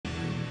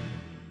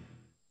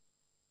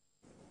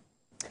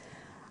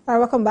All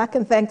right, welcome back,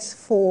 and thanks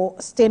for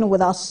staying with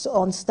us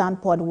on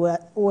Standpoint.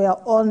 We're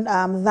on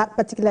that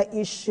particular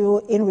issue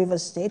in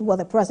Rivers State, where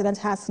the president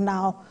has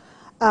now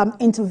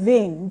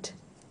intervened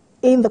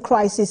in the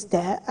crisis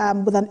there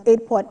with an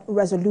 8-point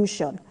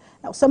resolution.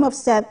 Now, some have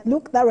said,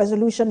 look, that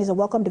resolution is a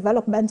welcome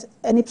development.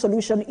 Any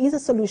solution is a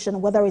solution,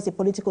 whether it's a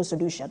political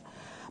solution.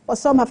 But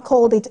some have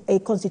called it a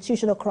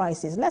constitutional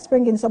crisis. Let's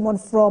bring in someone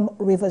from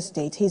Rivers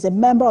State. He's a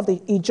member of the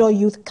Ijaw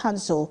Youth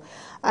Council.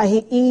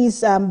 He is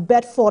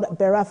Bedford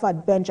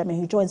Berafat Benjamin.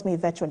 He joins me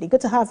virtually.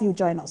 Good to have you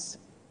join us.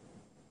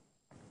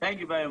 Thank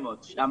you very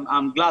much.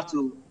 I'm glad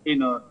to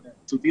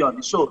be on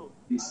the show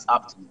this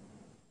afternoon.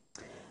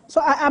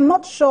 So I'm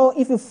not sure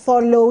if you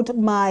followed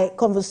my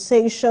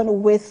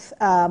conversation with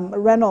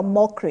Reno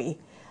Mokri.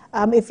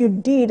 If you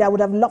did, I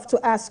would have loved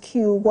to ask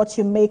you what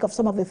you make of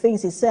some of the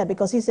things he said,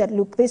 because he said,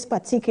 look, this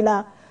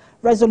particular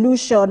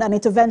resolution and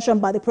intervention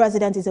by the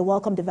president is a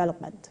welcome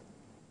development.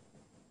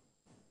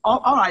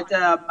 All right.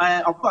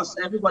 Of course,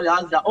 everybody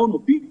has their own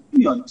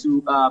opinion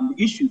to the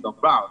issues of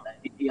ground.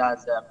 He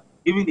has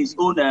given his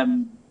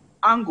own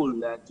angle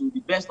to the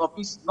best of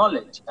his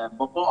knowledge.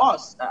 But for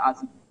us,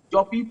 as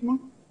your people,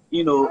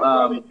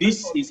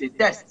 this is a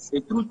test,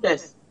 a true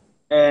test,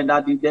 and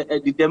that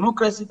the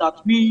democracy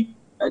that we,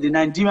 the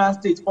Nigerian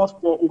state, fought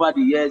for over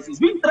the years is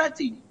being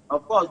threatened.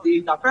 Of course, the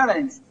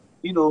interference,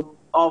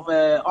 of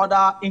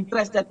other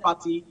interested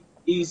party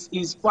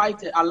is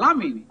quite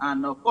alarming,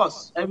 and of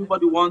course,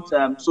 everybody wants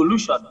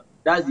solution.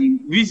 That's the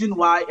reason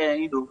why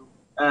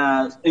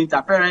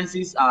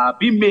interferences are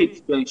being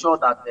made to ensure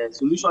that the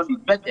solution is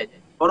vetted.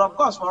 But of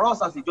course, for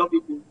us as the job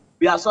people,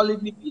 we are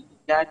solidly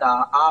behind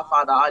our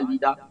father, our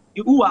leader,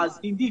 who has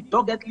indeed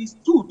doggedly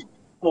stood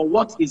for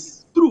what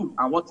is true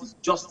and what is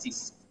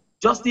justice.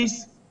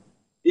 Justice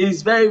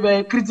is very,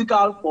 very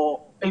critical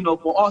for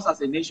us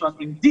as a nation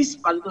in this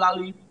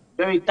particularly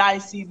very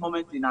dicey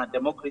moment in our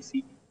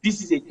democracy.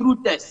 This is a true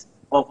test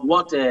of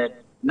what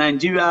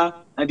Nigeria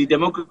and the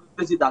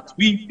democracy that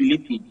we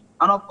believe in.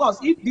 And of course,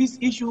 if this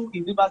issue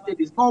in Rivers State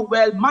is not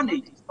well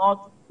managed, it's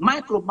not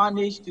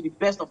micromanaged to the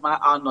best of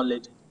our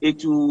knowledge,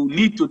 it will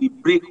lead to the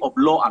break of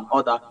law and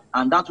order,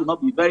 and that will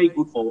not be very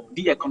good for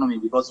the economy,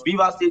 because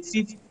Rivers State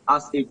sits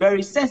as a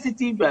very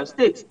sensitive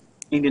state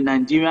in the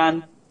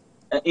Nigerian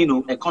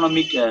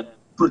economic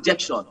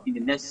projection in the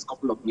next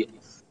couple of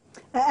years.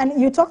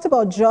 And you talked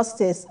about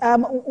justice.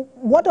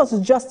 What does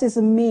justice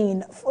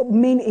mean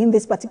in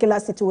this particular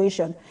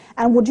situation?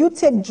 And would you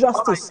take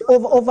justice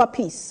over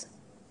peace?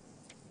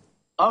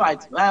 All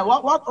right.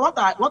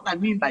 What I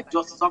mean by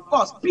justice, of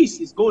course, peace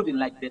is golden,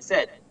 like they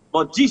said,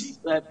 but peace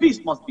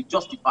must be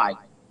justified.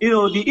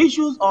 The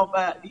issue of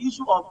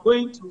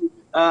going to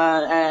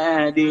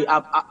Abuja,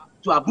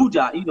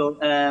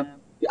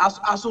 the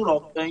Aso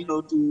Rock,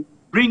 to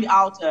bring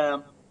out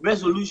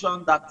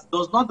resolution that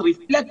does not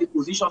reflect the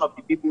position of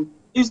the people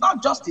is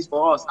not justice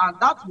for us, and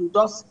that will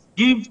just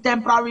give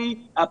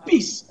temporary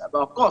peace.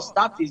 But of course,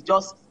 that is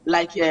just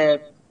like a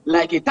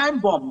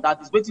time bomb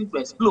that is waiting to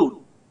explode.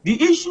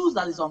 The issues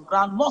that is on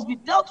ground must be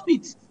dealt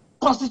with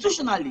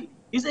constitutionally.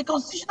 It's a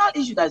constitutional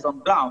issue that is on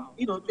ground.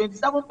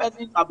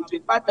 27% or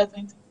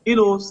 25%,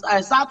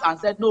 sat and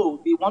said no,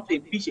 they want to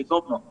impeach a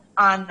governor,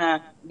 and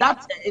and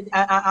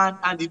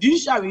the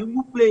judiciary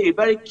will play a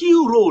very key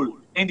role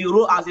in the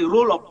role as a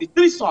role of the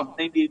threesome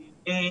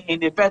in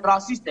the federal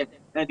system,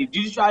 and the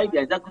judiciary, the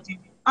executive,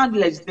 and the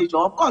legislature.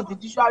 Of course, the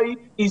judiciary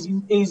is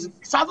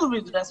saddled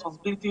with the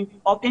responsibility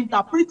of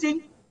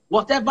interpreting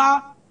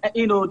whatever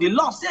the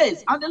law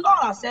says, and the law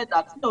has said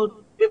that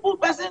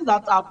persons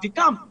that have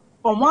decamped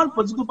from one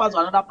political party to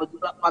another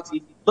political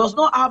party does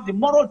not have the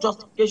moral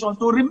justification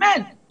to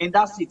remain in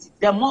that seat.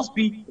 There must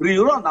be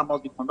rerun that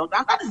must be conducted,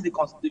 and that is the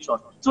Constitution.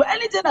 So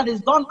anything that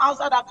is done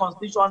outside that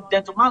Constitution,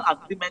 gentleman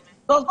agreement,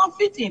 does not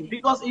fit in,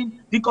 because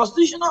in the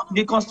Constitution of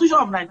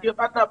Nigeria,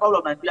 Federal Republic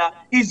of Nigeria,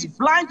 is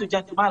blind to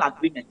gentleman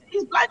agreement.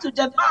 It's blind to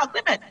gentleman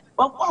agreement.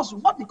 But of course,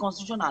 what the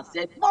Constitution has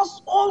said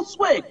must hold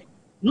sway,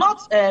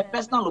 not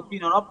personal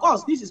opinion. Of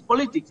course, this is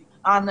politics,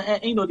 and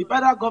the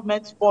federal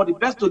government, to the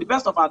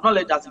best of our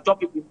knowledge as a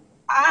job people,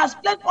 has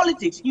played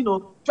politics,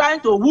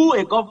 trying to woo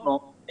a governor,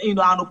 an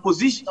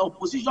opposition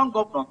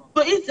governor.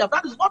 So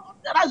that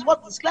is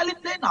what is clearly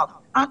playing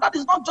out, and that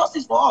is not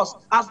justice for us.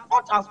 As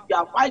much as we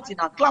are fighting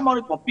and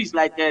clamoring for peace,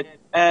 like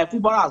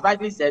Fubara has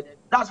rightly said,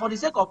 that's for the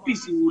sake of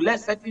peace, we will let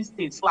certain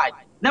things slide.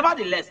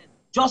 Nevertheless,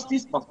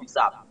 justice must be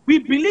served. We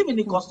believe in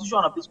the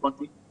Constitution of this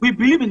country. We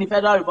believe in the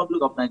Federal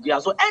Republic of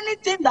Nigeria. So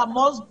anything that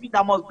must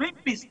bring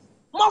peace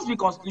must be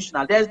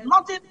constitutional. There is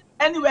nothing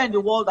anywhere in the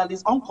world that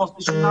is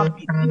unconstitutional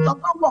peace. It does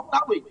not work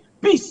that way.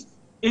 Peace,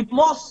 it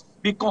must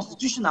be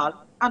constitutional,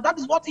 and that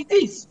is what it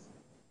is.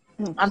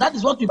 And that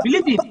is what we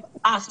believe in.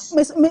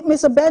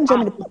 Mr.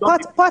 Benjamin,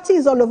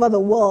 parties all over the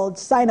world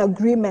sign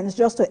agreements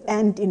just to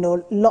end,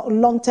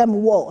 long-term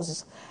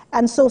wars.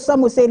 And so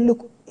some will say,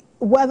 look,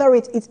 whether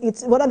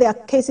there are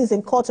cases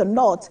in court or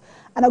not,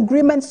 an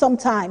agreement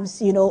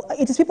sometimes,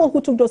 it is people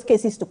who took those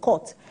cases to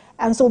court.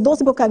 And so those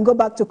people can go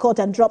back to court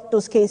and drop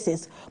those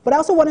cases. But I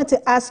also wanted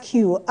to ask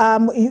you,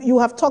 you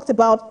have talked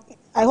about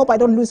I hope I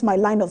don't lose my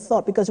line of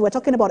thought, because we were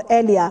talking about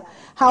earlier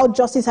how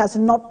justice has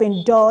not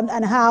been done,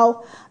 and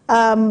how,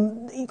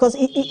 because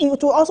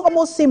it will also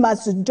almost seem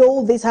as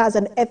though this has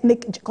an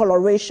ethnic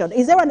coloration.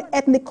 Is there an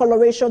ethnic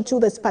coloration to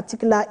this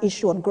particular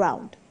issue on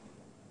ground?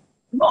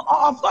 No,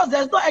 of course,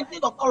 there's no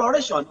ethnic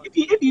coloration.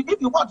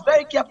 If you watch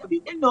very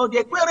carefully, you know,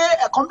 the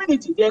Ekwere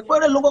community, the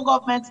Ekwere local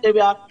government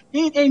area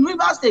in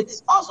Rivers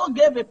State also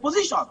gave a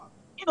position.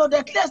 You know,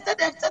 they stated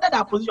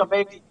their position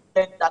very clearly,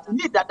 that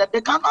indeed that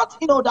they cannot,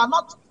 you know, they're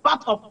not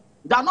part of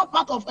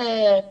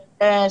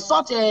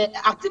such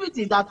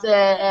activities that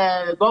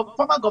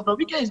former Governor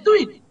Wike is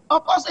doing.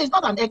 Of course, it's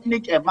not an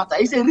ethnic matter.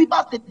 It's a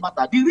River State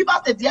matter. The River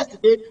State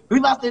yesterday,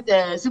 River State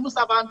civil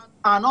servants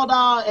and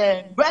other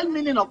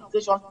well-meaning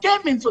organizations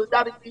came in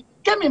solidarity,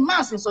 came in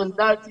mass in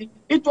solidarity.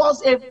 It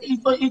was a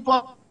River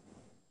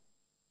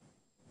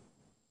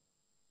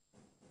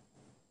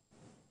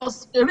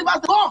State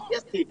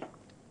yesterday.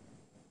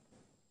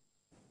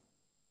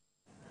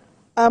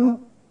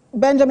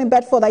 Benjamin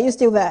Bedford, are you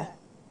still there?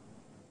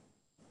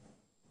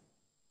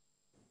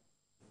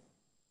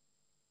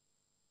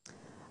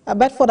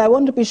 Bedford, I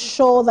want to be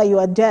sure that you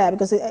are there,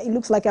 because it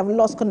looks like I've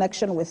lost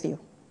connection with you.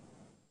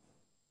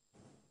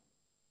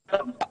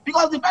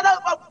 Because the federal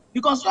the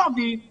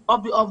constitution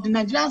of the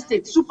Nigerian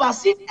state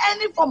supersedes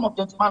any form of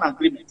gentleman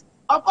agreement.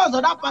 Of course, the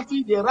other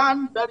party, they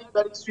ran very,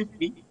 very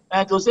swiftly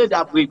to say they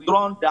have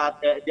withdrawn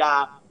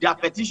their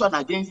petition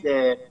against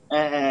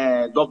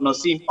Governor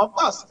Sim. Of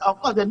course,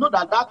 they know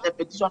that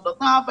petition does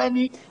not have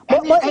any.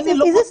 But is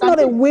this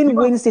not a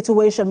win-win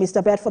situation,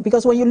 Mr. Bedford?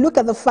 Because when you look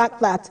at the fact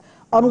that,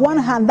 on one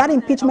hand, that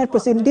impeachment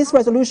proceeding, this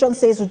resolution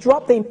says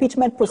drop the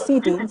impeachment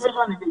proceedings.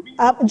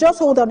 Just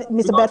hold on,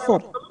 Mr.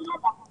 Bedford.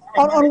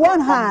 On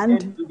one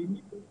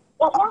hand,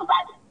 on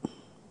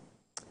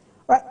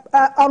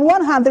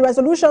one hand, the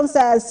resolution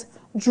says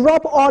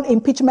drop all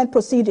impeachment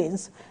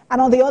proceedings,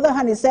 and on the other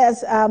hand, it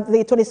says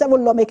the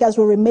 27 lawmakers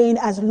will remain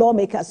as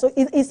lawmakers. So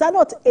is that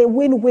not a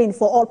win-win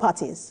for all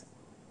parties?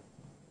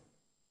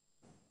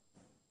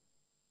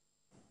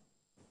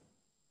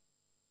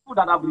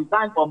 That have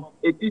resigned from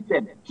a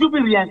system should be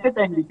reinstated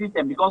in the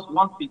system because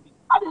one speaks.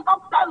 That is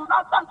not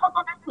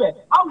anywhere.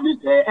 How will you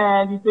say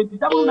the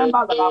 27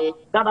 members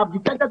that have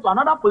defected to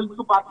another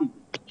political party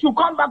should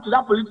come back to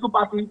that political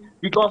party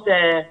because we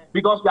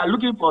are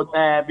looking for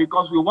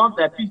because we want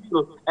a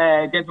peaceful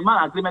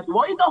gentleman agreement?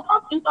 Well, it does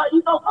not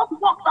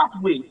work that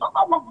way. It does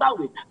not work that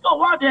way. So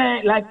what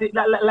like the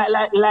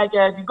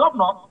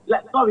governor,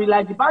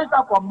 like the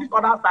barrister from this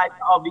other side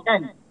of the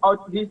end, or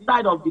this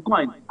side of the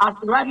coin, as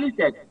rightly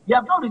said, they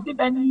have not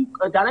received any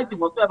directive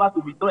whatsoever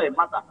to withdraw a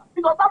matter,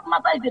 because that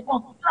matter is a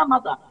constitutional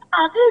matter.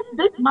 And if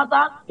this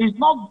matter is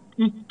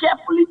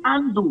carefully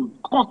handled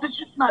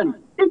constitutionally,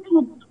 it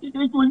will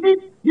lead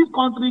this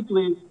country to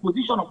a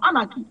position of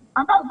anarchy.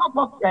 And that's not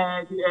what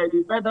the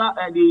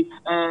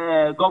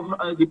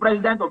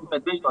president of the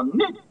federation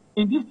needs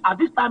at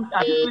this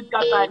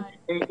critical time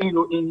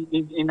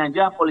in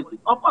Nigerian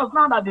politics. Of course,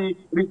 now that the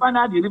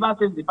River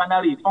State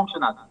refinery is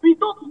functional, we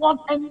don't want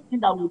anything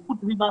that will put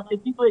River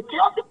State into a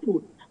chaotic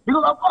mood.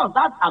 Because of course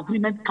that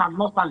agreement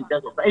cannot stand the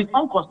test of time. It's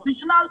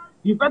unconstitutional.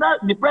 The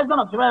president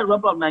of the Federal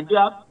Republic of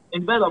Nigeria,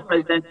 in bed of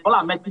President Bola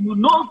Ahmed Tinubu,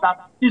 knows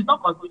that it's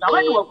not constitutional.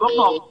 When he was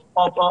governor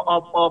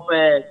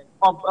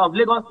of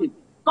Lagos State,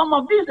 some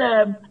of these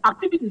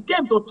activities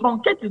came to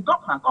truncate his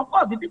governance. Of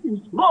course, the people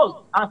rose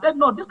and said,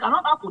 no, this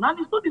cannot happen. And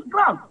he stood his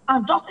ground.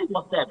 And justice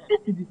was served.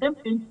 This is the same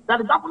thing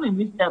that is happening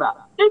in this era.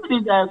 If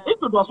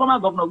it was former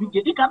Governor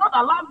Wike, he cannot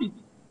allow this.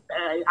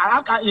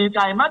 You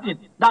can imagine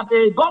that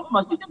a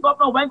sitting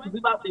governor went to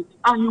River State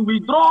and you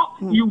withdraw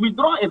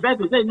a vet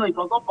to say, no, it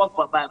was not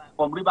possible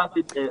from River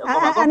State.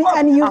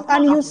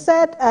 And you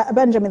said,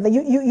 Benjamin, that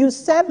you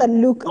said that,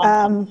 look...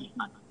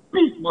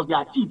 peace must be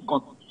achieved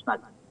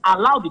constitutionally.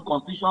 Allow the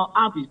constitution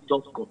have its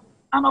just course.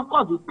 And of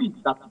course, the peace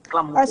that is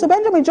clamored. All right, so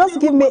Benjamin, just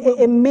give me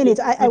a minute.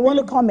 I want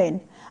to come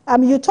in.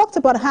 You talked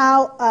about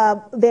how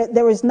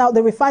there is now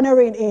the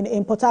refinery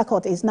in Port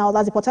Harcourt is now,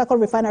 that's the Port Harcourt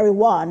Refinery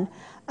 1.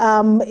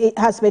 It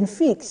has been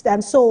fixed,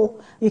 and so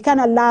you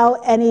can't allow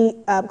any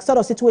sort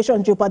of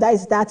situation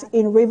jeopardize that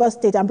in Rivers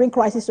State and bring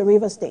crisis to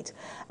Rivers State.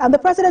 And the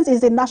president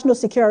is the national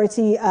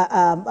security,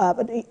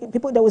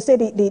 people, they will say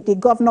the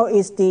governor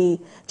is the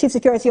chief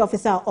security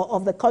officer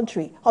of the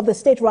country, of the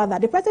state rather.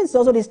 The president is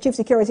also the chief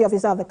security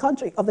officer of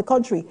the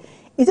country.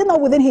 Is it not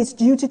within his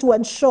duty to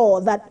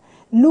ensure that,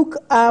 look,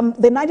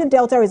 the Niger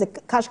Delta is a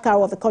cash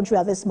cow of the country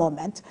at this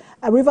moment.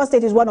 Rivers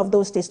State is one of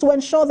those states. To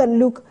ensure that,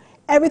 look,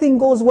 everything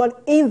goes well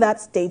in that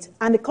state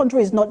and the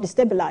country is not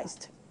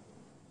destabilized.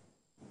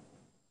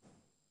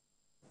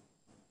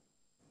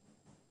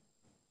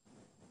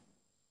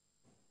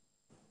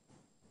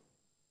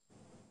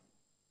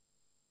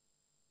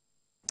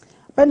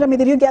 Benjamin,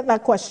 did you get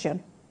that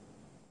question?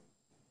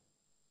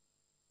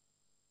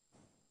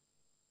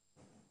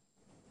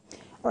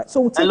 All right,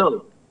 so we'll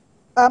hello.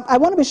 I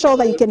want to be sure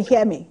that you can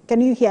hear me.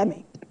 Can you hear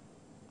me?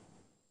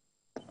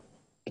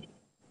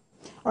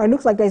 All right,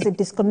 looks like there's a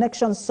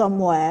disconnection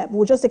somewhere.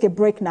 We'll just take a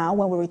break now.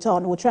 When we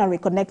return, we'll try and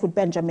reconnect with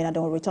Benjamin, and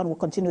then we'll return, we'll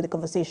continue the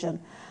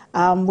conversation.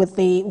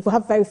 We'll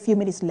have very few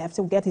minutes left,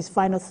 so we'll get his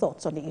final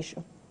thoughts on the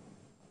issue.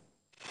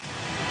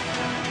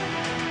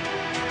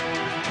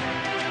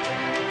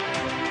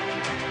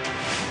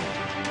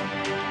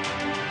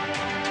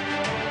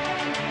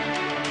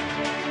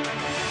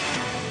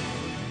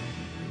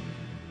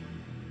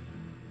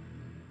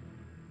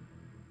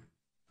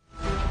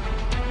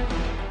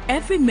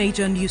 Every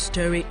major news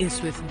story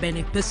is with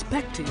many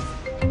perspectives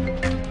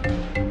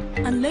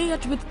and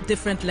layered with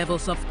different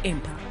levels of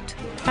impact.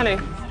 Hello.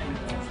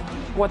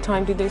 What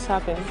time did this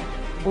happen?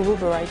 We will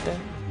be right there.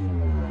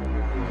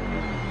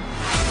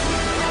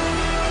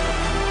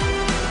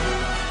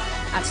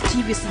 At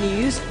TVC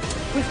News,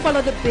 we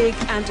follow the big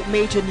and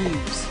major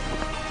news,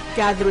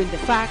 gathering the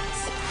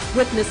facts,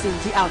 witnessing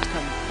the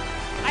outcome.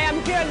 I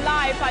am here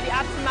live at the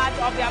aftermath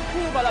of the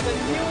approval of the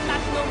new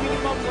national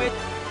minimum wage.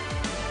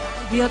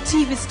 We are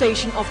TV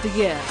Station of the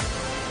Year,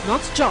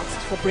 not just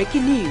for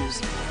breaking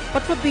news,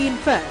 but for being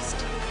first,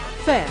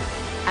 fair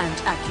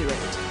and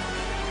accurate.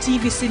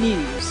 TVC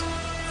News,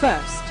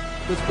 first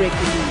with breaking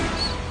news.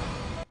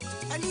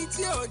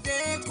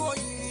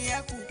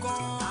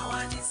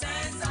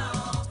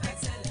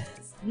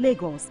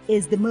 Lagos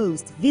is the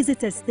most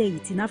visited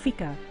state in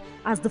Africa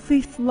as the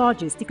 5th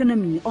largest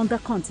economy on the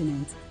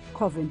continent.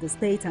 Covering the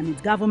state and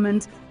its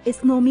government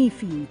is no mean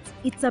feat,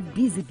 it's a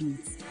busy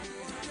beat.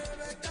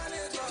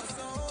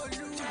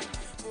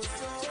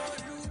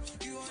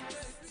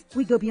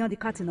 We go beyond the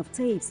curtain of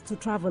tapes to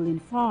traveling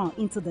far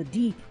into the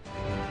deep.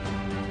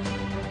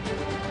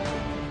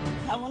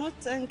 I want to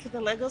thank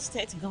the Lagos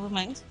State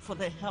government for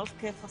the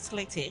healthcare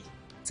facility.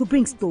 To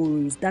bring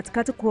stories that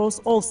cut across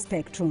all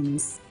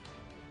spectrums.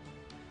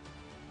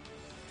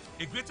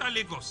 A greater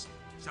Lagos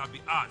shall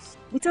be ours.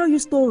 We tell you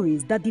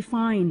stories that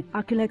define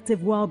our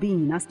collective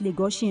well-being as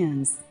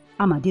Lagosians.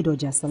 I'm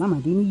Adedoja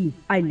Salamadini.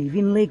 I live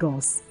in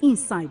Lagos,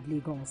 inside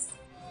Lagos.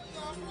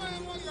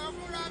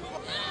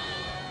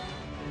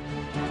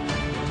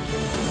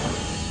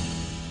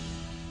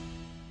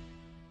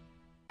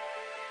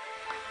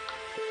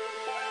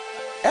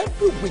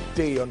 Every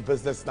weekday on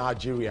Business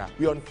Nigeria,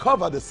 we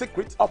uncover the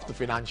secrets of the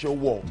financial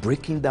world,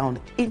 breaking down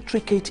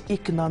intricate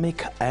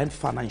economic and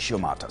financial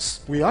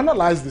matters. We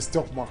analyze the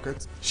stock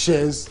market,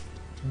 shares,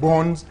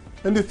 bonds,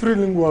 and the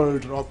thrilling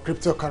world of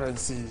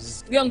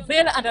cryptocurrencies. We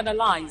unveil and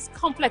analyze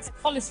complex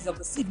policies of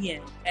the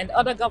CBN and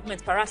other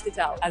government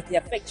parastatals as they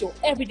affect your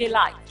everyday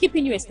life,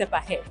 keeping you a step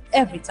ahead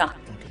every time.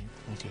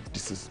 Okay,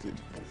 this is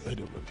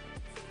incredible.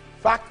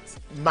 Facts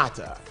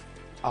matter.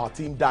 Our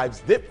team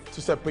dives deep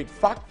to separate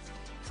fact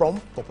from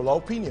popular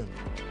opinion.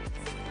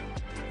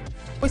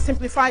 We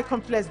simplify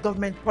complex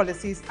government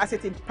policies as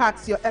it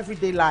impacts your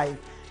everyday life,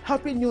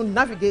 helping you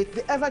navigate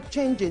the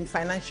ever-changing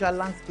financial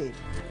landscape.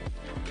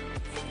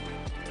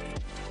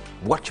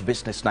 Watch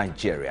Business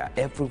Nigeria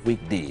every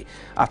weekday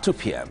at 2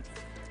 p.m.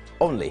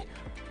 only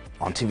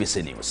on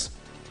TVC News.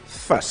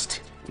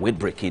 First with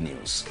breaking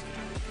news.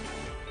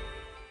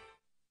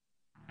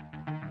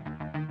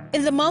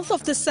 In the month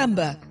of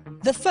December,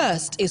 the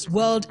 1st is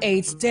World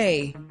AIDS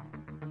Day,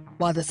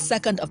 while the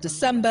 2nd of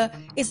December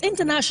is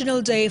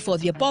International Day for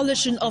the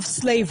Abolition of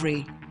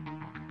Slavery.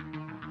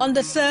 On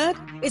the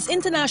 3rd is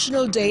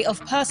International Day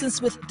of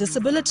Persons with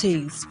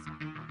Disabilities.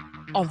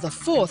 On the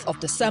 4th of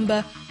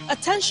December,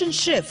 attention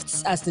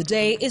shifts as the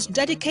day is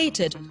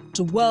dedicated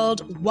to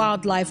World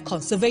Wildlife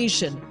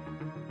Conservation.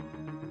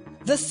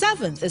 The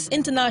 7th is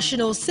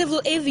International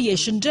Civil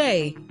Aviation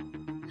Day,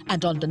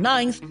 and on the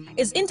 9th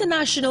is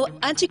International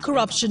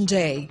Anti-Corruption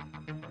Day.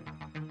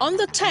 On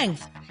the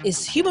 10th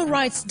is Human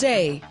Rights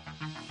Day,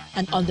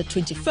 and on the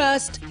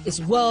 21st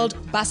is World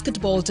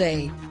Basketball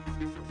Day.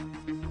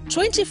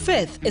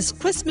 25th is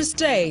Christmas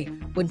Day,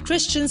 when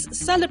Christians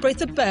celebrate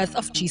the birth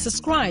of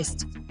Jesus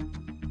Christ.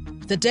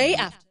 The day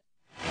after.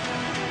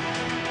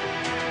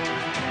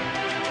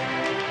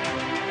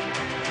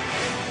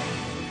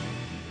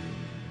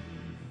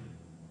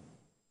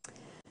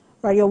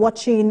 Right, you're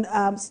watching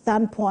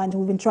Standpoint.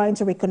 We've been trying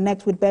to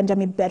reconnect with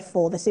Benjamin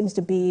Bedford. There seems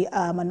to be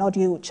an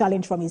audio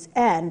challenge from his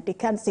end. They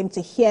can't seem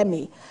to hear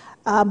me,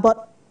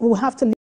 but we'll have to